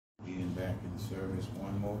back in service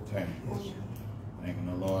one more time. Thanking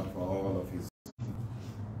the Lord for all of his.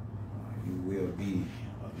 You will be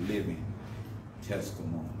a living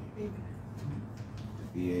testimony. To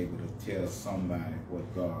be able to tell somebody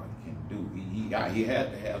what God can do. He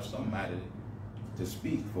had to have somebody to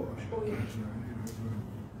speak for him.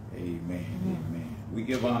 Amen. Amen. We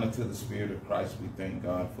give honor to the Spirit of Christ. We thank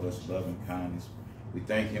God for his love and kindness. We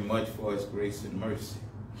thank him much for his grace and mercy.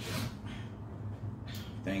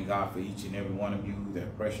 Thank God for each and every one of you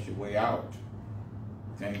that pressed your way out.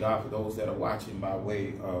 Thank God for those that are watching by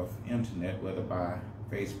way of internet, whether by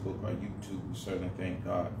Facebook or YouTube. We certainly thank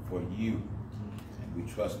God for you. And we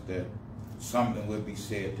trust that something will be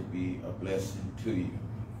said to be a blessing to you.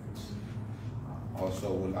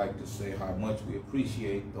 Also would like to say how much we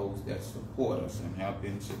appreciate those that support us and have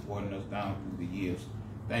been supporting us down through the years.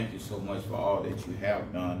 Thank you so much for all that you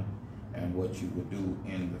have done and what you will do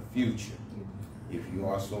in the future. If you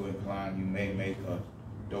are so inclined, you may make a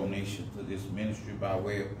donation to this ministry by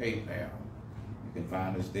way of PayPal. You can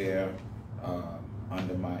find us there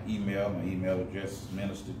under my email. My email address is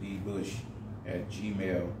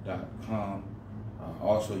ministerdbush@gmail.com.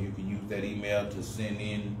 Also, you can use that email to send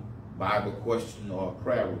in Bible question or a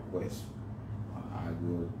prayer request. I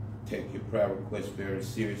will take your prayer request very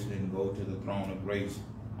seriously and go to the throne of grace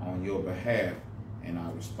on your behalf. And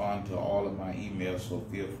I respond to all of my emails, so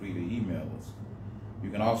feel free to email us. You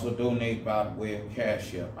can also donate by way of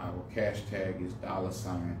Cash App. Our cash tag is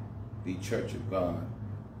 $ The Church of God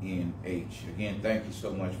NH. Again, thank you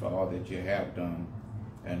so much for all that you have done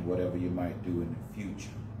and whatever you might do in the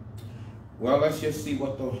future. Well, let's just see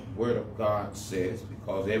what the Word of God says,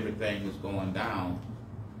 because everything is going down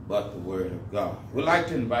but the Word of God. We'd like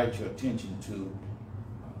to invite your attention to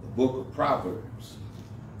the book of Proverbs.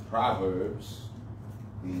 Proverbs,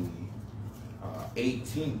 the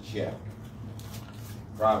 18th chapter.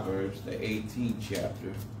 Proverbs, the 18th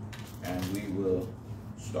chapter, and we will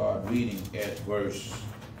start reading at verse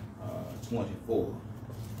 24.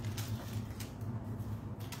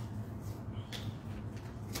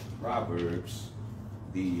 Proverbs,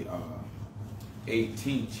 the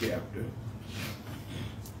 18th chapter,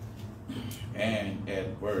 and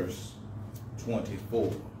at verse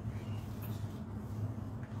 24.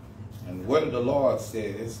 And the word of the Lord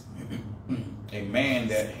says, a man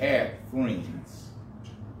that hath friends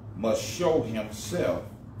must show himself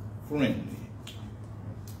friendly.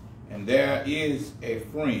 And there is a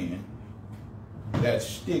friend that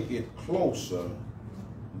sticketh closer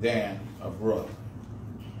than a brother.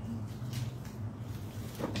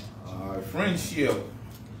 Friendship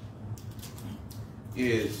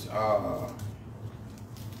is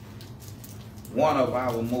one of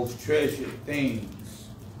our most treasured things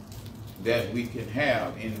that we can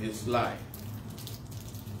have in this life.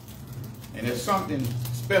 And there's something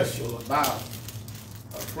special about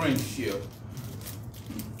a friendship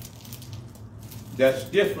that's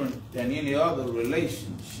different than any other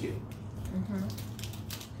relationship.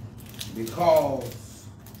 Because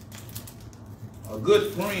a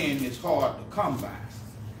good friend is hard to come by.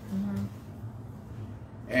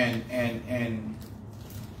 And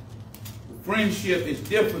friendship is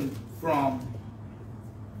different from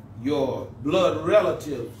your blood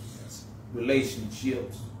relatives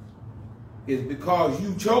relationships. Is because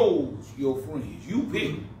you chose your friends. You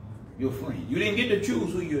picked your friends. You didn't get to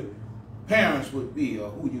choose who your parents would be or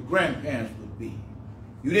who your grandparents would be.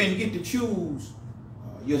 You didn't get to choose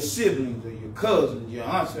your siblings or your cousins, your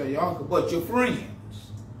aunts or your uncle, but your friends.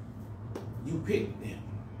 You picked them.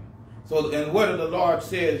 So, and the word of the Lord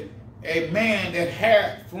says, a man that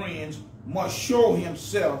hath friends must show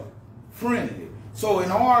himself friendly. So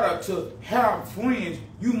in order to have friends,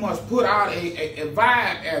 you must put out a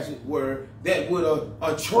vibe, as it were, that would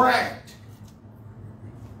attract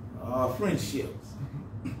friendships.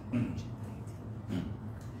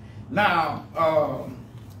 Now,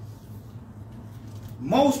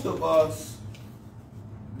 most of us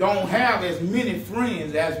don't have as many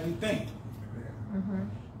friends as we think.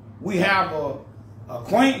 We have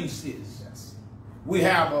acquaintances. We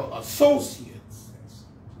have associates.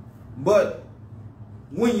 But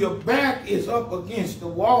when your back is up against the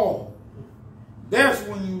wall, that's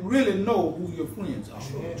when you really know who your friends are.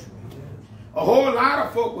 A whole lot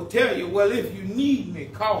of folk will tell you, well, if you need me,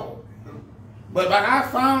 call. But I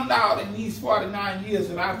found out in these 49 years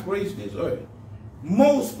that I've graced this earth,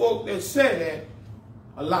 most folk that say that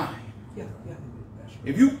are lying.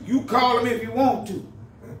 If you call them if you want to.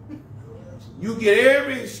 You get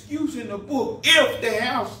every excuse in the book if they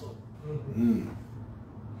answer.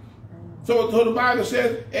 So the Bible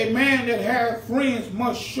says, a man that has friends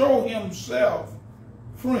must show himself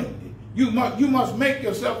friendly. You must make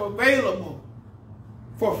yourself available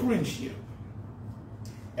for friendship.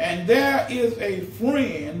 And there is a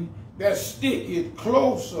friend that sticketh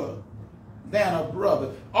closer than a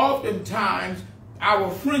brother. Oftentimes, our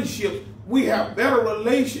friendships, we have better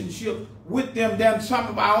relationships with them than some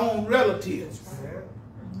of our own relatives.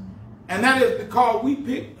 And that is because we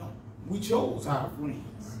picked them. We chose our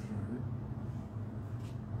friends.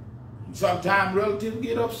 Sometimes relatives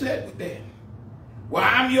get upset with that. Well,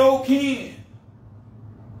 I'm your kin.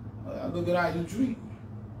 Well, look at how you treat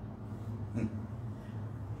me.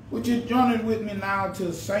 Would you join with me now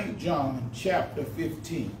to St. John chapter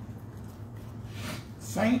 15?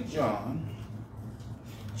 St. John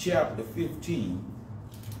chapter 15.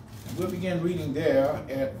 We'll begin reading there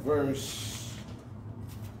at verse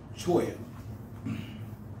 12.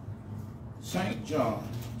 St. John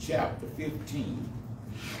chapter 15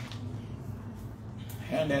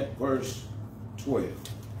 and at verse 12.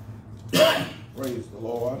 Praise the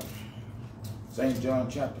Lord. St. John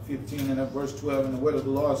chapter 15 and at verse 12, and the word of the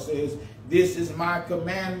Lord says, "This is my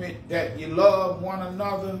commandment, that ye love one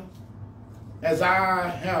another as I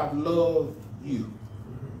have loved you."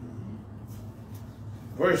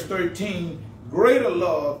 Verse 13, "Greater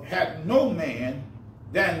love hath no man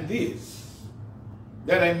than this,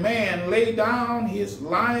 that a man lay down his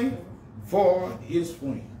life for his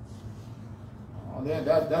friends." Oh,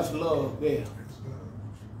 that's love there.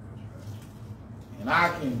 And I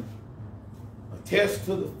can attest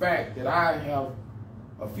to the fact that I have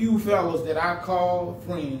a few fellows that I call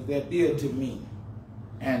friends that dear to me.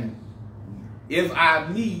 And if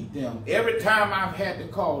I need them, every time I've had to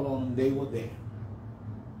call on them, they were there.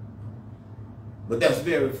 But that's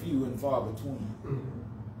very few and far between.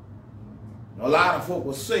 A lot of folk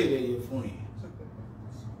will say they're your friends.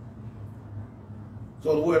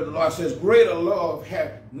 So the word of the Lord says, "Greater love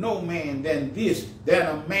hath no man than this, that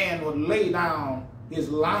a man would lay down his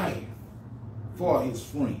life for his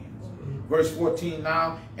friends." Verse 14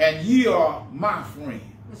 now, "And ye are my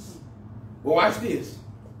friends." Well, watch this.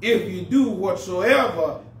 "If you do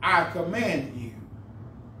whatsoever I command you."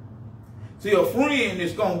 See, a friend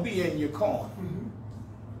is going to be in your corner.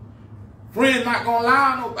 Friend not going to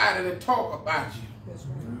allow nobody to talk about you.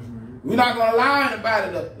 We're not going to allow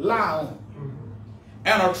anybody to lie on you.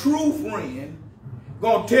 And a true friend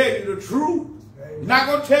going to tell you the truth. He's not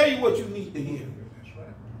going to tell you what you need to hear.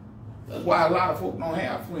 That's why a lot of folk don't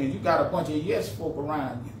have friends. You got a bunch of yes folk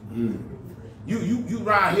around you. You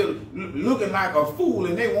around here looking like a fool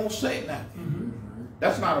and they won't say nothing.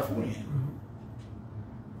 That's not a friend.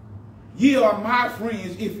 "Ye are my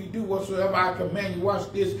friends if you do whatsoever I command you."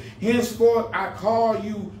 Watch this. "Henceforth I call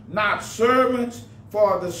you not servants,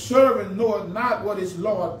 for the servant knoweth not what his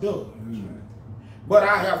Lord does. But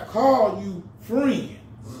I have called you friends.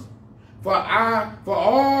 For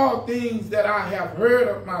all things that I have heard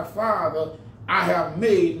of my Father, I have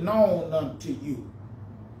made known unto you."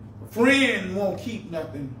 A friend won't keep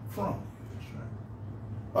nothing from you.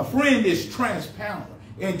 A friend is transparent.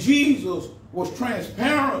 And Jesus was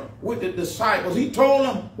transparent with the disciples. He told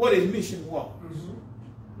them what his mission was.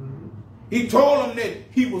 He told them that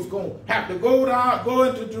he was going to have to go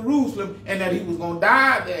into Jerusalem, and that he was going to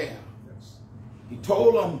die there. He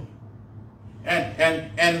told them,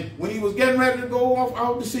 and when he was getting ready to go off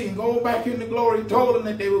out to sea and go back into glory, he told them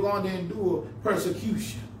that they were going to endure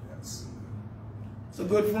persecution. It's a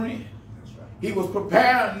good friend. He was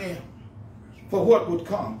preparing them for what would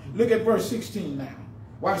come. Look at verse 16 now.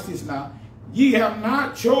 Watch this now. "Ye have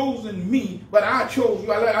not chosen me, but I chose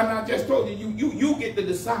you." I just told you, you get to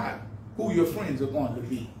decide who your friends are going to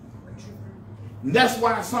be. And that's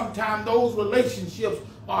why sometimes those relationships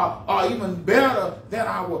are even better than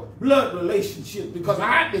our blood relationships, because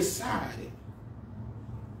I decided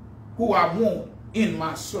who I want in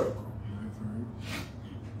my circle.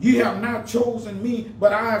 "Ye have not chosen me,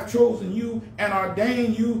 but I have chosen you and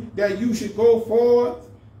ordained you that you should go forth.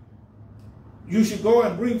 You should go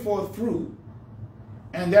and bring forth fruit,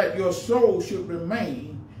 and that your soul should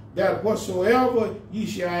remain, that whatsoever ye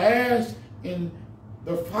shall ask in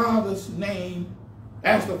the Father's name,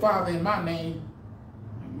 ask the Father in my name,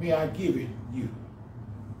 may I give it you."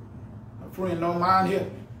 A friend don't mind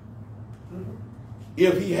helping.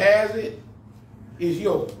 If he has it, it's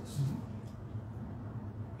yours.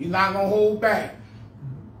 He's not going to hold back.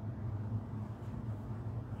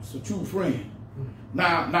 It's a true friend.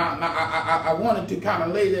 Now, I wanted to kind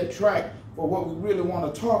of lay that track for what we really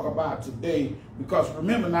want to talk about today, because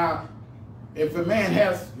remember now, if a man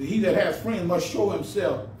he that has friends must show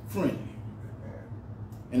himself friendly.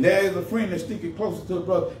 And there is a friend that's sticking closer to the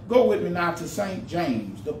brother. Go with me now to St.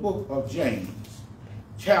 James, the book of James,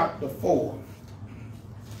 chapter 4.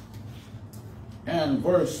 and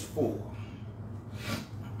verse 4.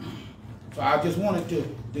 So I just wanted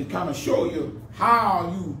to kind of show you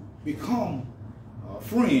how you become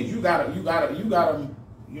friends. You gotta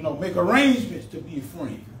make arrangements to be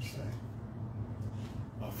friends.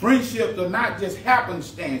 Friendships are not just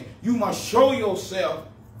happenstance. You must show yourself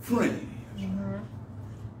friendly.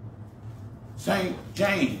 St.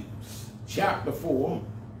 James chapter 4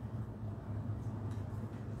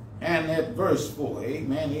 and at verse 4.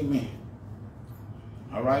 Amen, amen.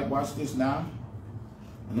 All right, watch this now.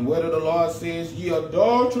 And the word of the Lord says, ye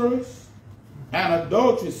adulterers and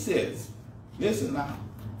adulteresses, listen now,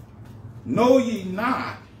 know ye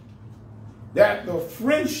not that the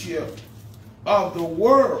friendship of the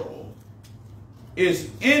world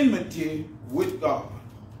is enmity with God?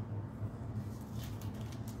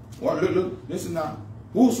 Well, look, listen now.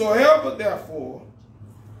 Whosoever therefore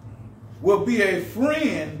will be a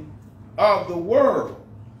friend of the world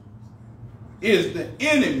is the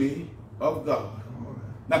enemy of God.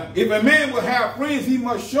 Now, if a man will have friends, he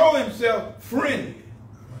must show himself friendly.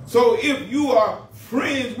 So if you are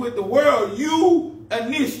friends with the world, you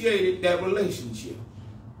initiated that relationship.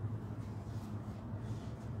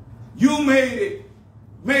 You made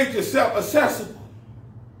yourself accessible.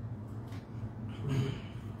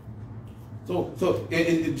 So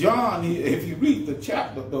in John, if you read the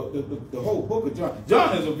chapter, the whole book of John,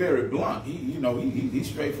 John is a very blunt. He's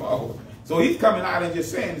straightforward. So he's coming out and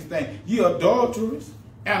just saying this thing: ye adulterers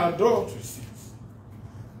and adulteresses.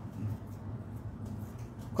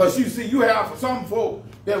 Because you see, you have some folk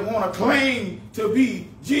that want to claim to be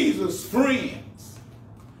Jesus' friends,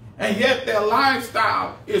 and yet their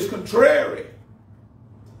lifestyle is contrary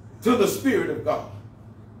to the Spirit of God.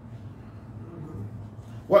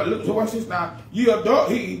 So watch this now. You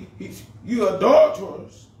adulterers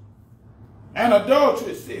and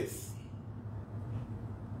adulteresses.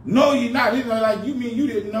 Know ye not? Like, you mean you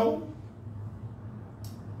didn't know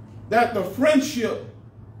that the friendship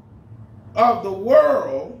of the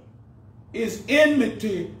world is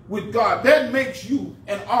enmity with God? That makes you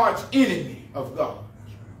an arch enemy of God.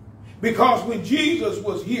 Because when Jesus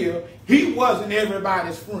was here, he wasn't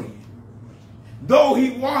everybody's friend. Though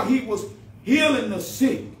he was healing the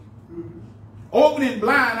sick, opening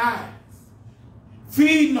blind eyes,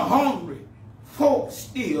 feeding the hungry, folks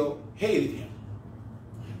still hated him.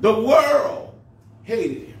 The world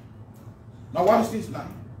hated him. Now watch this now.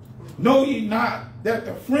 Know ye not that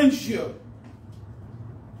the friendship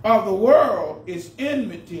of the world is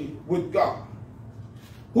enmity with God?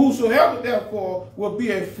 Whosoever therefore will be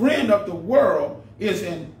a friend of the world is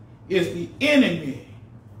the enemy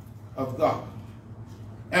of God.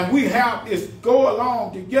 And we have this go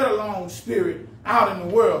along to get along spirit out in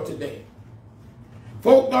the world today.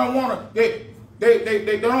 Folk don't want to,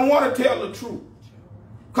 they don't want to tell the truth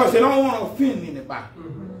because they don't want to offend anybody.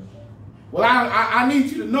 Well, I need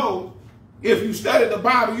you to know, if you study the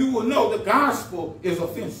Bible, you will know the gospel is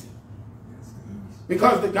offensive.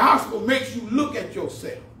 Because the gospel makes you look at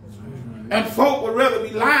yourself. And folk would rather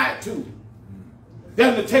be lied to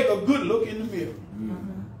than to take a good look in the mirror.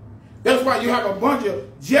 That's why you have a bunch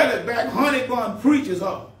of jelly-back, honey-bun preachers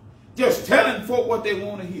up, just telling folk what they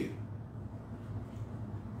want to hear.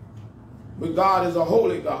 But God is a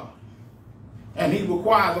holy God, and he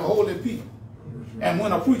requires a holy people. And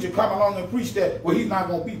when a preacher come along and preach that, well, he's not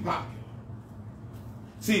going to be popular.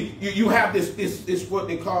 See, you have this what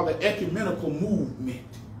they call the ecumenical movement,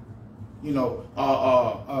 you know,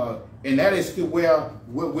 and that is to where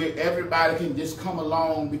everybody can just come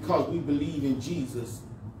along because we believe in Jesus.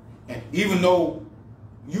 And even though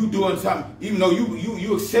you doing something, even though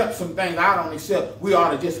you accept some things I don't accept, we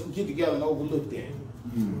ought to just get together and overlook that.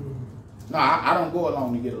 No, I don't go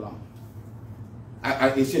along to get along.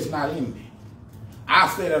 It's just not in me. I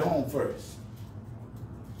stay at home first.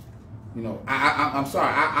 You know, I'm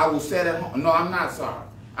sorry. I will stay at home. No, I'm not sorry.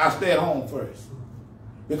 I stay at home first.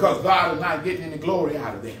 Because God is not getting any glory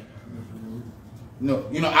out of that. No,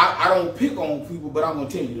 you know, I don't pick on people, but I'm going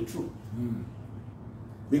to tell you the truth.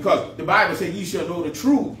 Because the Bible says ye shall know the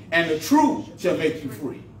truth, and the truth shall make you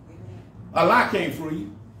free. A lie can't free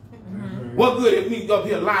you. What good if we up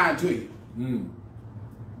here lying to you?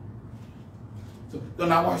 So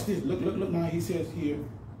now watch this. Look now. He says here,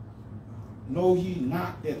 know ye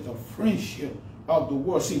not that the friendship of the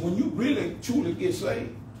world. See, when you really truly get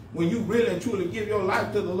saved, when you really and truly give your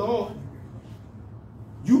life to the Lord,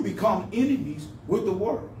 you become enemies with the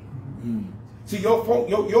world. See, your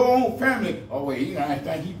own family, oh wait, you don't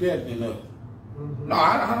think he better than us. No,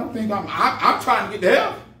 I don't think I'm trying to get to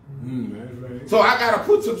heaven. So I got to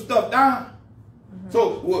put some stuff down.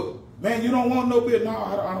 So, well, man, you don't want no beer? No,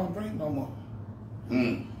 I don't drink no more.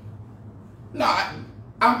 No,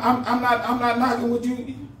 I'm not knocking what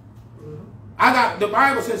you. I got the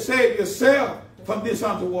Bible says, save yourself from this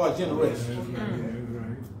untoward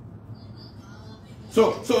generation.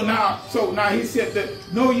 So now he said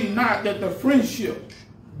that know ye not that the friendship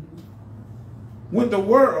with the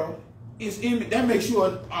world is in that makes you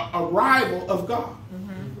a rival of God.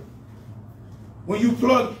 When you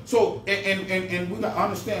plug, so and we got to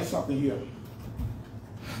understand something here.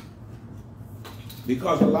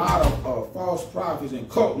 Because a lot of false prophets and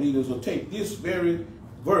cult leaders will take this very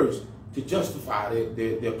verse to justify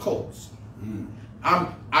their cults.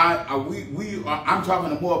 I'm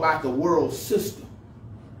talking more about the world system,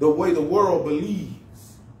 the way the world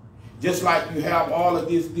believes. Just like you have all of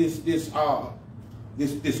this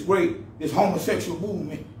homosexual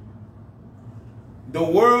movement. The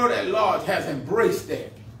world at large has embraced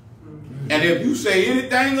that. And if you say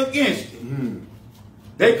anything against it,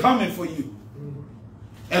 they're coming for you.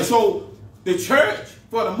 And so the church,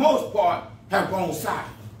 for the most part, have gone silent.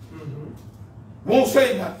 Won't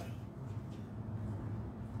say nothing.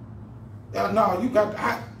 No, you got.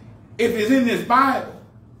 If it's in this Bible,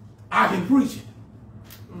 I can preach it.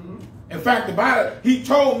 In fact, the Bible, he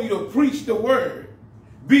told me to preach the word,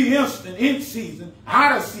 be instant in season,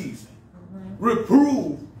 out of season,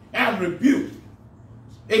 reprove and rebuke,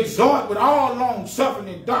 exhort with all long suffering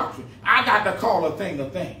and doctrine. I got to call a thing a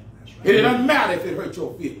thing. Right. It doesn't matter if it hurts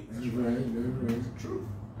your feelings. That's right. That's right. True.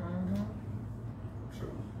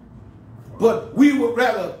 But we would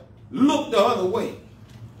rather look the other way.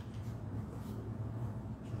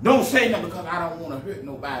 Don't say nothing because I don't want to hurt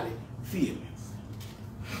nobody's feelings.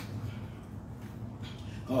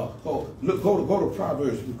 Go to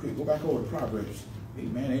Proverbs real quick. Go back over to Proverbs.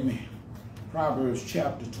 Amen, amen. Proverbs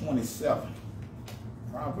chapter 27.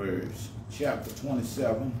 Proverbs chapter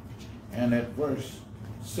 27 and at verse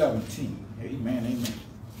 17. Amen, amen.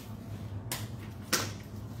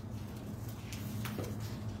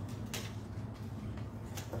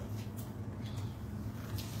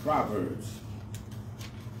 Proverbs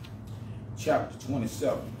chapter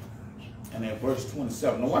 27 and at verse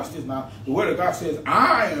 27. Now watch this now. The word of God says,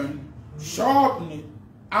 iron sharpeneth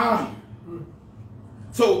iron.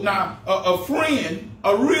 So now a friend,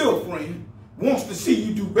 a real friend, wants to see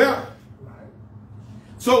you do better.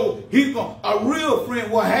 So a real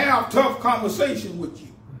friend will have tough conversation with you.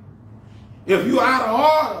 If you're out of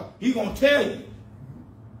order, he's going to tell you.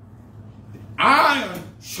 Iron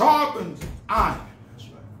sharpens iron.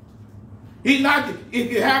 He's not,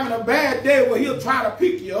 if you're having a bad day, well, he'll try to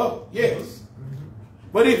pick you up, yes.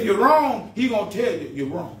 But if you're wrong, he's going to tell you you're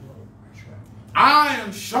wrong.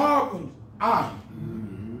 Iron sharpens iron.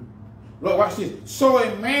 Look, watch this. So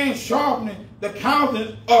a man sharpening the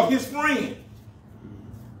countenance of his friend.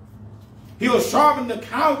 He'll sharpen the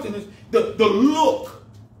countenance, the look.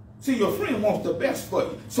 See, your friend wants the best for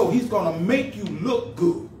you. So he's going to make you look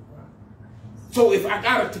good. So if I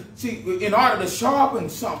got to, see, in order to sharpen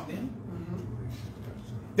something,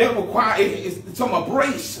 that requires some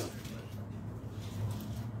abrasive.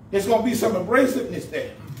 There's going to be some abrasiveness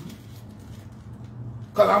there.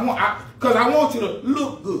 Because I want you to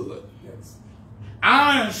look good. Yes.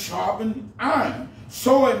 Iron sharpened iron.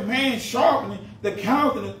 So a man sharpening the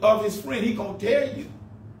countenance of his friend, he's going to tell you.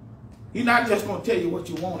 He's not just going to tell you what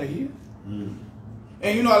you want to hear. And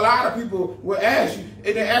you know, a lot of people will ask you,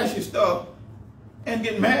 and they ask you stuff and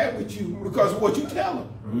get mad with you because of what you tell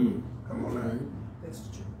them. Come on now.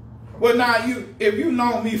 Well, now if you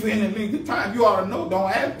know me for any length of time, you ought to know. Don't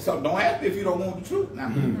ask me if you don't want the truth. Now,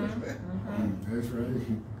 that's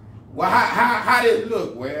right. Well, how did it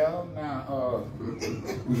look? Well, now,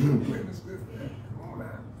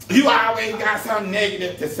 you always got something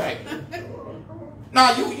negative to say.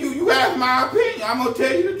 Now, you ask my opinion. I'm gonna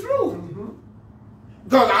tell you the truth.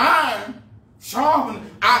 Because I'm sharpened.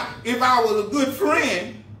 If I was a good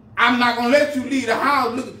friend, I'm not gonna let you leave the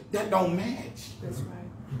house. Look, that don't match. That's right.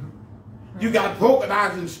 You got polka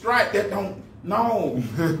dots and stripes that don't, no.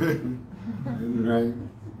 Right.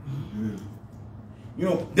 You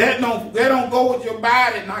know, that don't go with your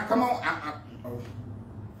body. Now, come on.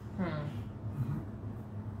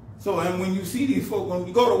 So, and when you see these folk, when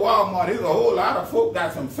you go to Walmart, there's a whole lot of folk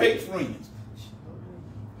got some fake friends.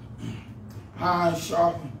 Iron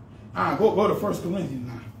sharpen. Go to 1 Corinthians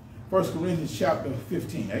now. 1 Corinthians chapter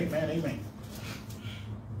 15. Amen, amen.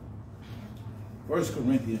 1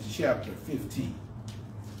 Corinthians chapter 15.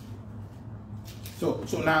 So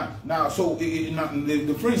now,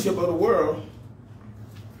 the friendship of the world,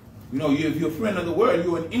 you know, if you're a friend of the world,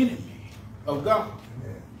 you're an enemy of God.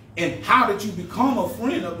 And how did you become a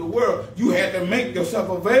friend of the world? You had to make yourself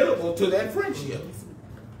available to that friendship.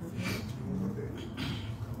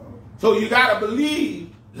 So you got to believe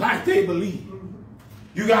like they believe.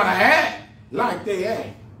 You got to act like they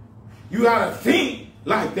act. You got to think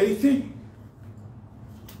like they think.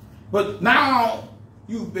 But now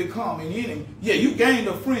you've become an enemy. Yeah, you gained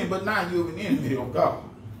a friend, but now you're an enemy of God.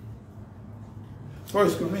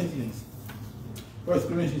 1 Corinthians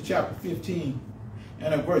chapter 15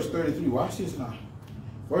 and at verse 33. Watch this now.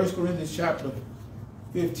 1 Corinthians chapter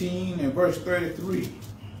 15 and verse 33.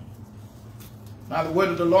 Now the word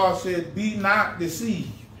of the Lord says, be not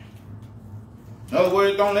deceived. In other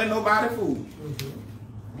words, don't let nobody fool you.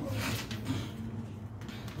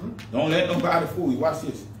 Don't let nobody fool you. Watch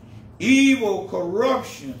this. Evil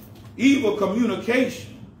communication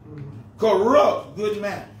corrupts good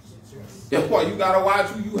manners. That's why you got to watch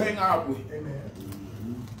who you hang out with. Amen.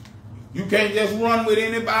 You can't just run with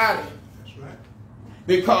anybody. That's right.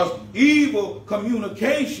 Because evil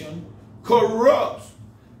communication corrupts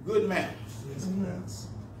good manners. Yes.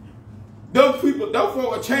 Those folk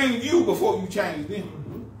will change you before you change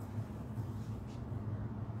them.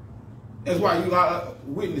 That's why you got to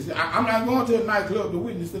witness. I'm not going to a nightclub to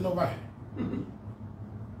witness to nobody.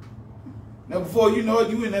 Now before you know it,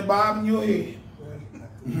 you in there bobbing your head.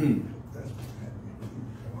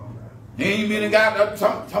 You ain't been and got a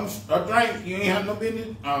drink. You ain't have no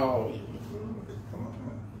business. Oh.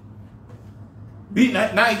 Be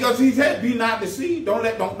not, now because he said, be not deceived.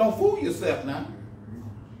 Don't fool yourself now.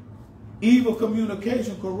 Evil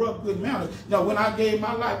communication corrupt good manners. Now when I gave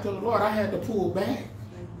my life to the Lord, I had to pull back.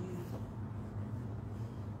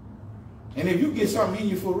 And if you get something in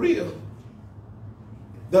you for real,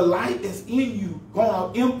 the light that's in you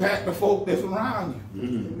gonna impact the folk that's around you.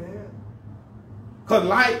 Amen.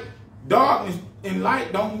 Because darkness and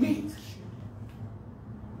light don't mix.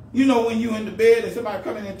 You know when you in the bed and somebody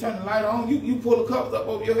come in and turn the light on, you pull the covers up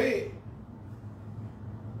over your head.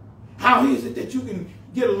 How is it that you can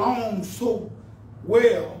get along so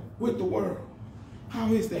well with the world?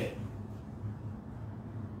 How is that?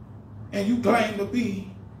 And you claim to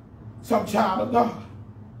be some child of God.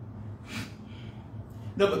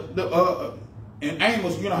 In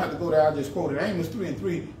Amos, you don't have to go there, I just quoted Amos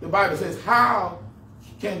 3:3. The Bible says, how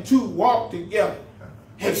can two walk together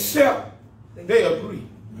except they agree?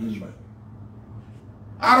 That's right.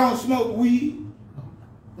 I don't smoke weed.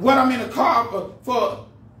 What I'm in a car because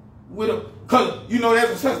you know there's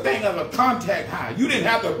a such thing as a contact high. You didn't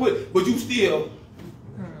have to quit, but you still.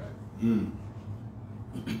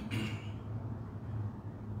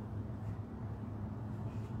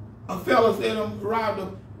 A fella said,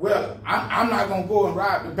 well, I'm not going to go and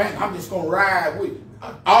rob the bank. I'm just going to ride with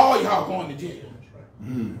all y'all going to jail.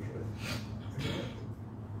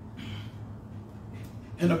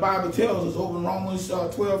 And the Bible tells us over in Romans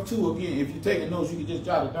 12:2 again, if you're taking notes, you can just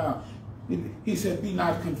jot it down. He said, be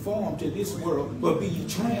not conformed to this world, but be ye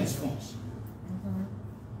transformed.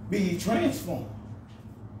 Be ye transformed.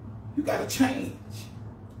 You got to change.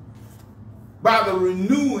 By the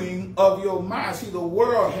renewing of your mind. See, the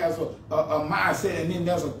world has a mindset, and then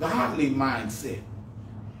there's a godly mindset.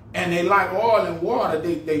 And they like oil and water,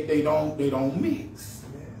 they don't mix.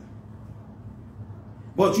 Yeah.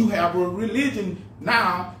 But you have a religion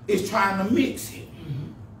now is trying to mix it.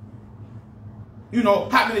 You know,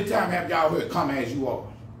 how many times have y'all heard come as you are?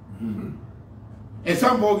 And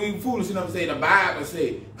some folks even foolish enough to say the Bible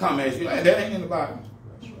say come as you are. That ain't in the Bible.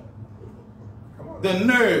 That's right. Come on. The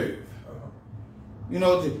nerve. You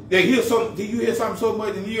know, they hear some. Do you hear something so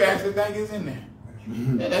much and you actually think it's in there?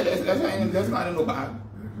 That's not in the Bible.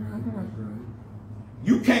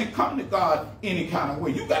 You can't come to God any kind of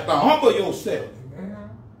way. You got to humble yourself.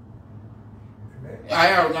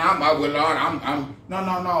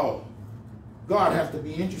 No. God has to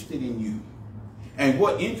be interested in you. And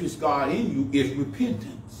what interests God in you is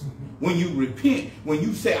repentance. When you repent, when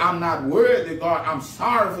you say, I'm not worthy, God, I'm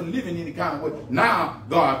sorry for living any kind of way, now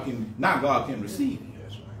God can receive you.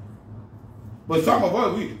 That's right. But some of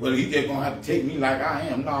us, he's just going to have to take me like I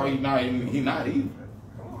am. No, he's not either.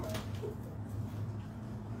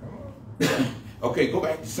 Okay, go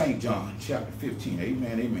back to St. John, chapter 15.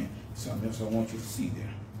 Amen, amen. Something else I want you to see there.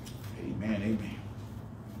 Amen, amen.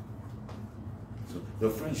 So the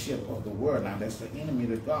friendship of the world, now that's the enemy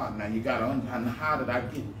to God. Now you got to understand, how did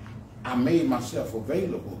I made myself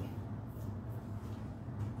available.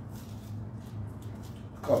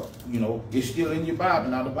 Because, you know, it's still in your Bible.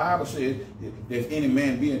 Now the Bible says, if any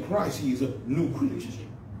man be in Christ, he's a new creature.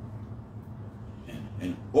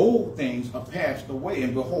 And old things are passed away,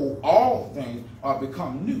 and behold, all things are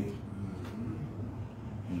become new.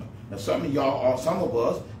 You know, now some of y'all, or some of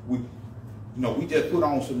us, we just put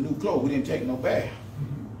on some new clothes. We didn't take no bath.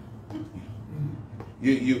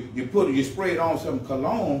 You sprayed on some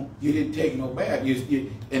cologne, you didn't take no bath,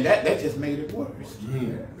 and that just made it worse.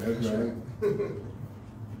 That's right.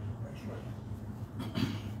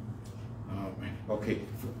 All right. Okay,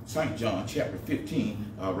 St. John chapter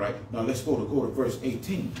 15. All right. Now let's go to verse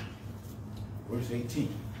 18. Verse 18.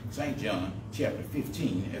 St. John chapter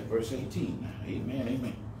 15 at verse 18. Amen.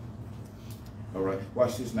 Amen. All right.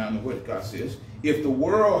 Watch this now. The word of God says, if the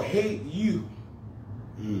world hate you,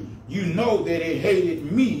 you know that it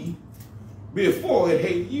hated me before it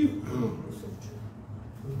hated you.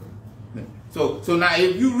 So now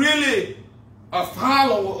if you really a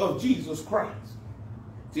follower of Jesus Christ,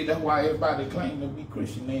 see, that's why everybody claim to be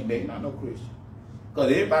Christian. They not no Christian.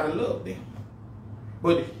 Because everybody loved them.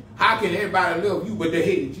 But how can everybody love you but they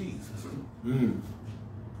hated Jesus?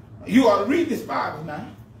 You ought to read this Bible now.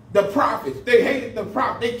 The prophets, they hated the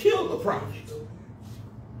prophet. They killed the prophets.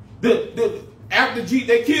 After Jesus,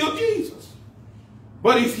 they killed Jesus.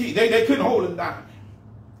 But they couldn't hold him down.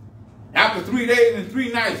 After 3 days and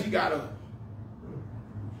 3 nights, he got up.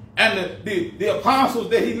 And the apostles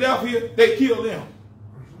that he left here, they killed them.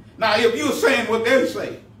 Now, if you're saying what they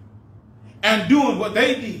say and doing what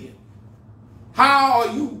they did, how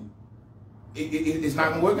are you? It's not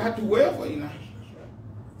going to work out too well for you now.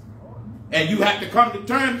 And you have to come to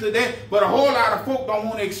terms with that, but a whole lot of folk don't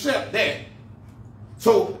want to accept that.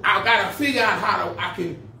 So I got to figure out how I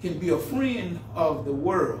can be a friend of the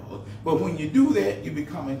world. But when you do that, you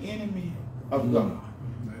become an enemy of God.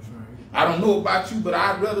 That's right. I don't know about you, but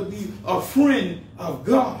I'd rather be a friend of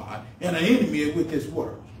God and an enemy with this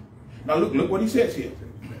world. Now look what he says here.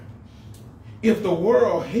 If the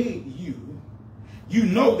world hate you, you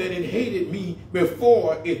know that it hated me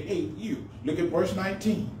before it hated you. Look at verse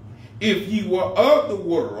 19. If ye were of the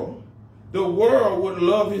world would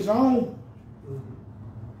love his own.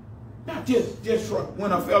 Not just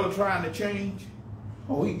when a fellow trying to change,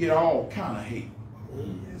 he get all kind of hate.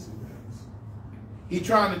 Yes, it does. He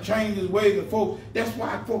trying to change his ways, and folks, that's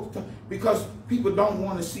why folks, because people don't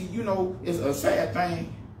want to see, it's a sad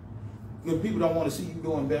thing, because people don't want to see you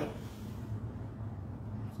doing better.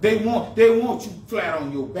 They want you flat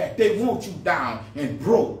on your back. They want you down and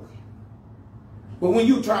broke. But when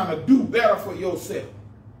you're trying to do better for yourself,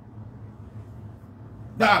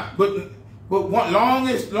 now, but long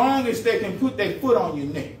as they can put their foot on your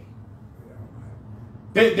neck,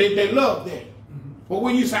 they love that. But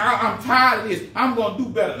when you say, I'm tired of this, I'm going to do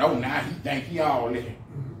better. No, now he think he all that.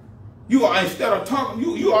 You are, instead of talking,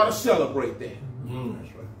 you ought to celebrate that.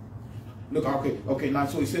 That's right. Look, okay, now,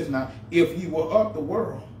 so he says now, if you were of the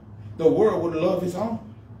world would love his own.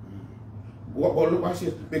 Well, look what he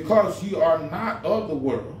says, because you are not of the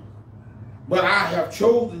world, but I have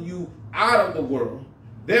chosen you out of the world,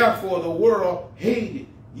 therefore the world hated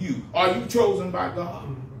you. Are you chosen by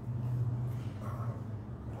God?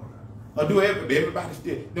 Or do everybody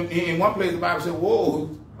still? In one place the Bible says, woe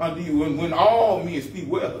unto you when all men speak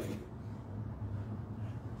well of you.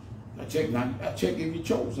 I check if you're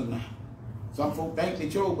chosen now. Some folk think they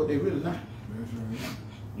chose, but they really not. That's right.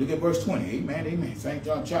 Look at verse 20. Amen, amen. St.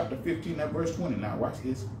 John chapter 15 at verse 20. Now watch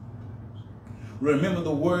this. Remember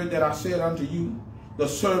the word that I said unto you, the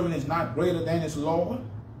servant is not greater than his Lord.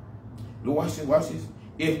 Look, watch this.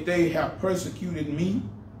 If they have persecuted me,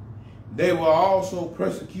 they will also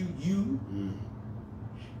persecute you.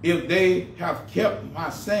 If they have kept my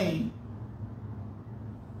saying,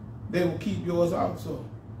 they will keep yours also.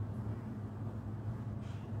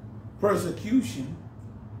 Persecution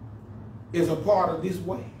is a part of this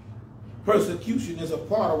way. Persecution is a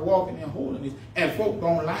part of walking in holiness, and folk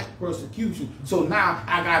don't like persecution. So now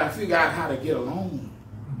I got to figure out how to get along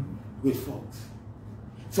with folks.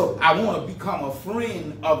 So I want to become a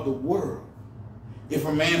friend of the world. If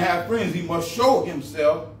a man has friends, he must show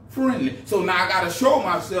himself friendly. So now I got to show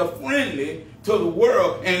myself friendly to the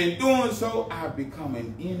world, and in doing so, I become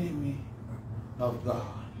an enemy of God.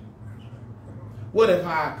 What have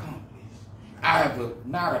I accomplished? I have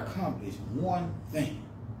not accomplished one thing.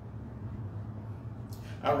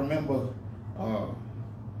 I remember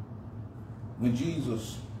when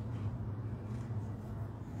Jesus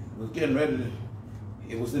was getting ready to,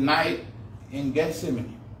 it was the night in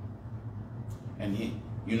Gethsemane. And he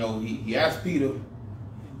asked Peter,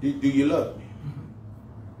 do you love me?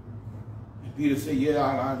 And Peter said, yeah,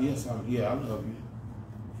 I love you.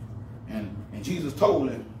 And Jesus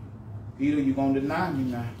told him, Peter, you're going to deny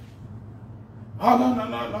me now. Oh, no,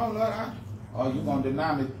 Lord. You're going to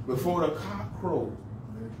deny me before the cock crows.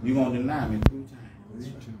 You're going to deny me 3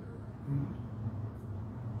 times.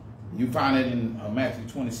 You find it in Matthew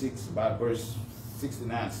 26, about verse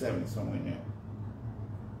 69, 70, somewhere in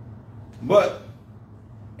there.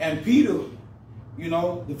 And Peter, You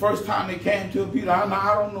know, the first time they came to him, Peter,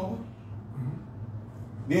 I don't know.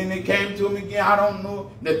 Then they came to him again, I don't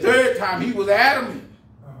know. The third time, he was adamant.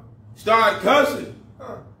 Started cussing.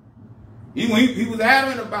 He was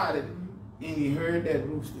adamant about it. And he heard that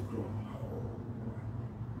rooster crow.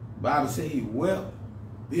 The Bible says he wept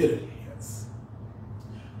bitterly.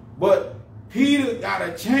 But Peter got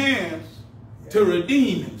a chance to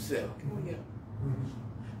redeem himself.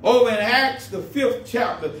 Over in Acts, the 5th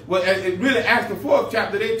chapter, well, it really Acts, the 4th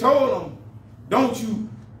chapter, they told him, don't you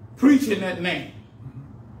preach in that name.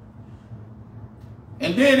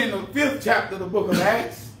 And then in the 5th chapter of the book of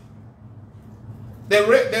Acts, they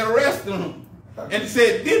arrested him and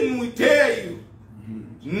said, didn't we tell you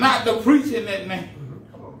not to preach in that name?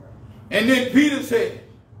 And then Peter said,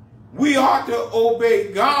 we ought to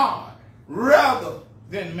obey God rather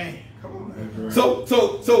than man. So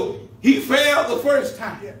he failed the first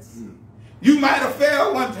time. You might have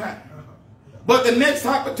failed one time. But the next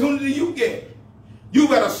opportunity you get, you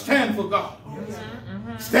better stand for God.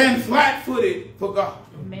 Stand flat-footed for God.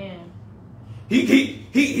 Amen.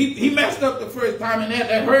 He messed up the first time, and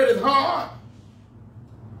that hurt his heart.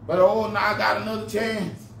 But oh, now I got another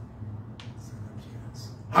chance.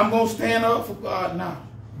 I'm going to stand up for God now.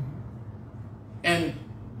 And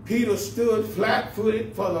Peter stood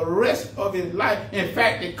flat-footed for the rest of his life. In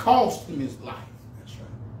fact, it cost him his life. That's right.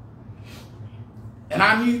 And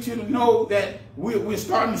I need you to know that we're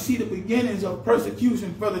starting to see the beginnings of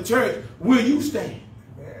persecution for the church. Will you stand?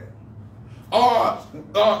 Or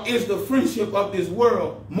is the friendship of this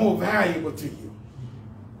world more valuable to you?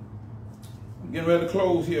 I'm getting ready to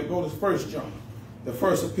close here. Go to 1 John, the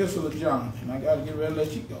first epistle of John. And I got to get ready to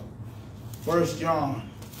let you go. 1 John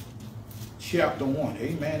chapter 1.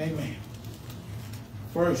 Amen, amen.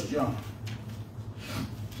 1 John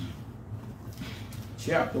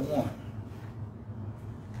chapter 1.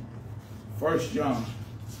 1 John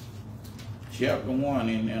chapter 1.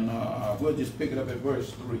 And we'll just pick it up at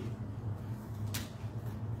verse 3.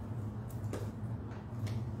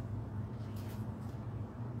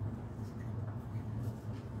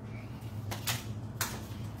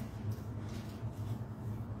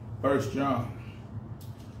 First John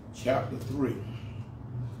chapter 3.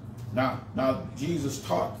 Now Jesus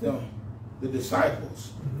taught them, the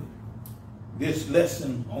disciples, this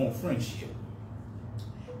lesson on friendship.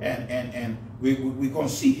 And we're going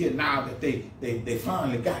to see here now that they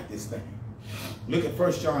finally got this thing. Look at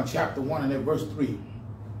 1 John chapter 1 and at verse 3. And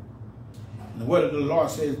the word of the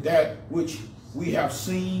Lord says, that which we have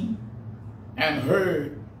seen and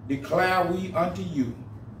heard declare we unto you,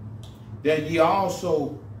 that ye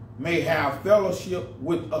also may have fellowship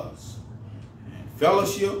with us. And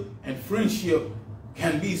fellowship and friendship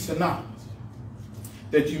can be synonymous.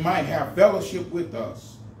 That you might have fellowship with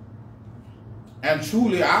us. And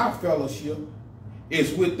truly our fellowship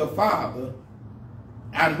is with the Father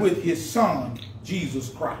and with his Son, Jesus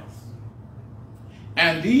Christ.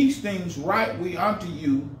 And these things write we unto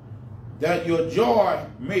you, that your joy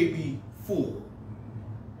may be full.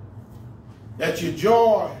 That your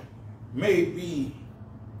joy may be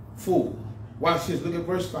full. Watch this. Look at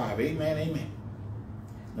verse 5. Amen, amen.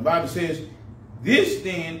 The Bible says, this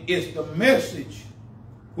then is the message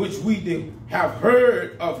which we have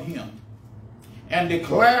heard of him, and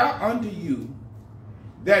declare unto you,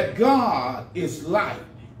 that God is light,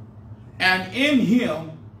 and in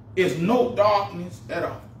him is no darkness at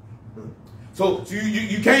all. So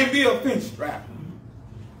you can't be a fence strapper.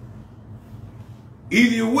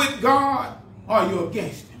 Either you're with God or you're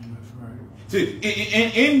against him. See,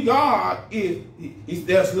 in God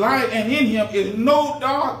there's light, and in him is no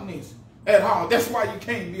darkness at all. That's why you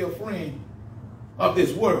can't be a friend of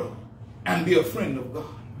this world and be a friend of God.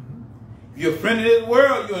 If you're a friend of this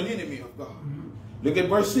world, you're an enemy of God. Look at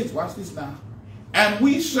verse 6. Watch this now. And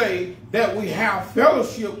we say that we have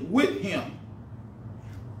fellowship with him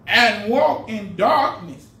and walk in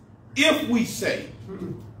darkness. If we say,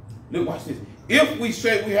 look, watch this. If we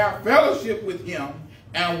say we have fellowship with him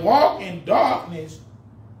and walk in darkness,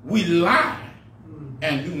 we lie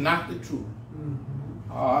and do not the truth.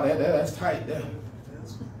 Oh, that's tight there.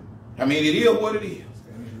 I mean, it is what it is.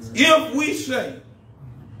 If we say,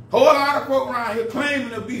 a whole lot of folk around here claiming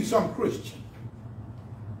to be some Christian,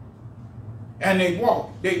 and they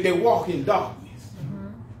walk in darkness.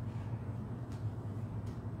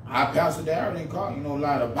 Our Pastor Darrel didn't call you no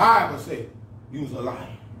lie. The Bible said you was a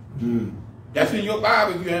liar. That's in your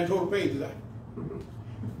Bible if you hadn't told the pages out.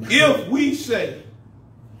 If we say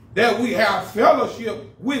that we have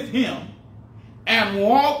fellowship with him and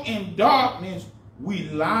walk in darkness, we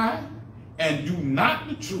lie and do not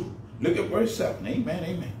the truth. Look at verse 7. Amen,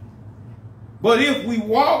 amen. But if we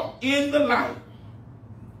walk in the light,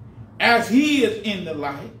 as he is in the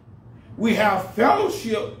light, we have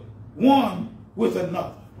fellowship one with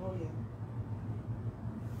another. Oh, yeah.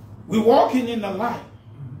 We're walking in the light.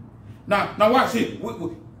 Now watch this.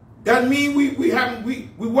 That means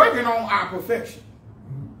we're working on our perfection.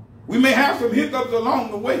 We may have some hiccups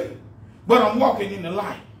along the way, but I'm walking in the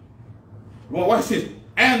light. Well, watch this.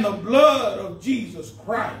 And the blood of Jesus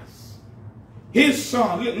Christ, his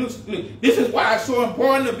son. Look. This is why it's so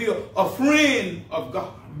important to be a friend of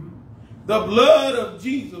God. The blood of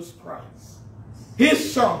Jesus Christ,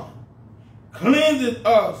 his son, cleanseth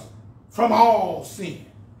us from all sin.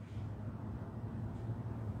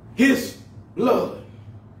 His blood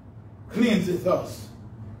cleanseth us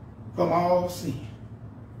from all sin.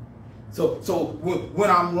 So when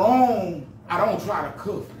I'm wrong, I don't try to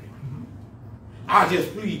cover it. I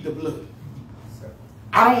just plead the blood.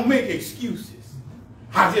 I don't make excuses.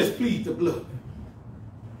 I just plead the blood.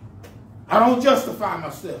 I don't justify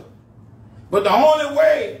myself. But the only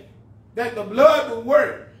way that the blood will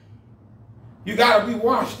work, you got to be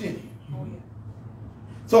washed in it. Oh, yeah.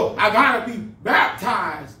 So I got to be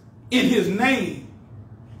baptized in his name.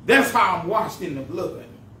 That's how I'm washed in the blood.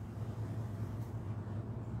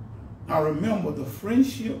 Now remember, the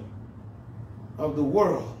friendship of the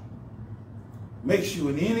world makes you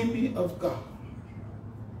an enemy of God.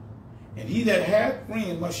 And he that hath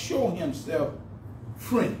friends must show himself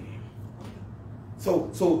friendly.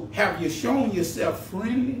 So have you shown yourself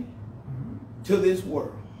friendly to this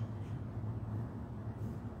world?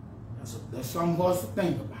 That's something for us to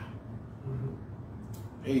think about.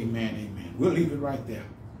 Amen, amen. We'll leave it right there.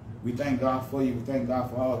 We thank God for you. We thank God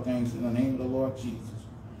for all things in the name of the Lord Jesus.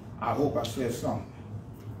 I hope I said something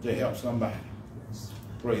to help somebody.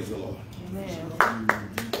 Praise the Lord. Amen.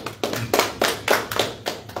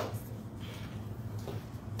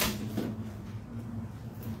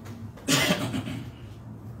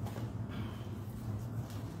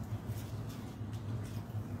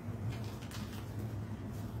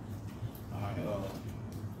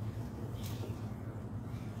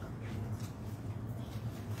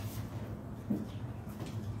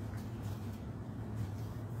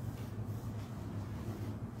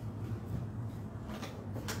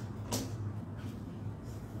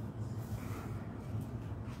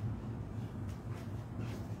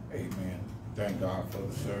 Amen. Thank God for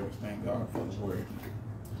the service. Thank God for the word.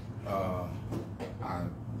 I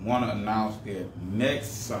want to announce that next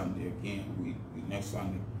Sunday, again, we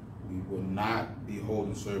will not be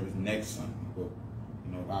holding service next Sunday. But,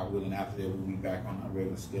 you know, God willing, after that, we'll be back on our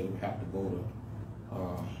regular schedule. We have to go to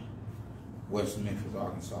West Memphis,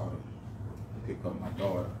 Arkansas to pick up my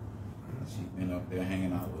daughter. She's been up there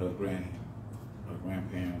hanging out with her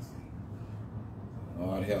grandparents.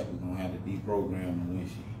 Lord help, we're going to have to deprogram her when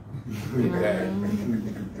she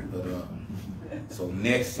but, so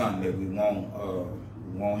next Sunday we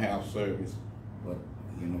won't have service, but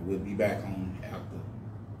you know we'll be back on after.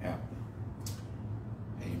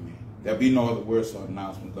 Amen. There'll be no other words or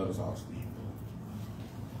announcement. Let us all stand.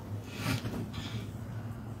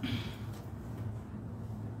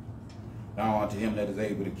 Now unto him that is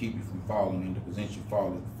able to keep you from falling and to present you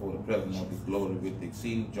faultless before the presence of his glory with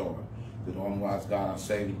exceeding joy. To the only wise God, our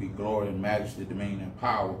Savior, be glory and majesty, dominion and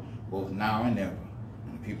power, both now and ever.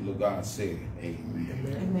 And the people of God said, amen.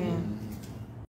 Amen.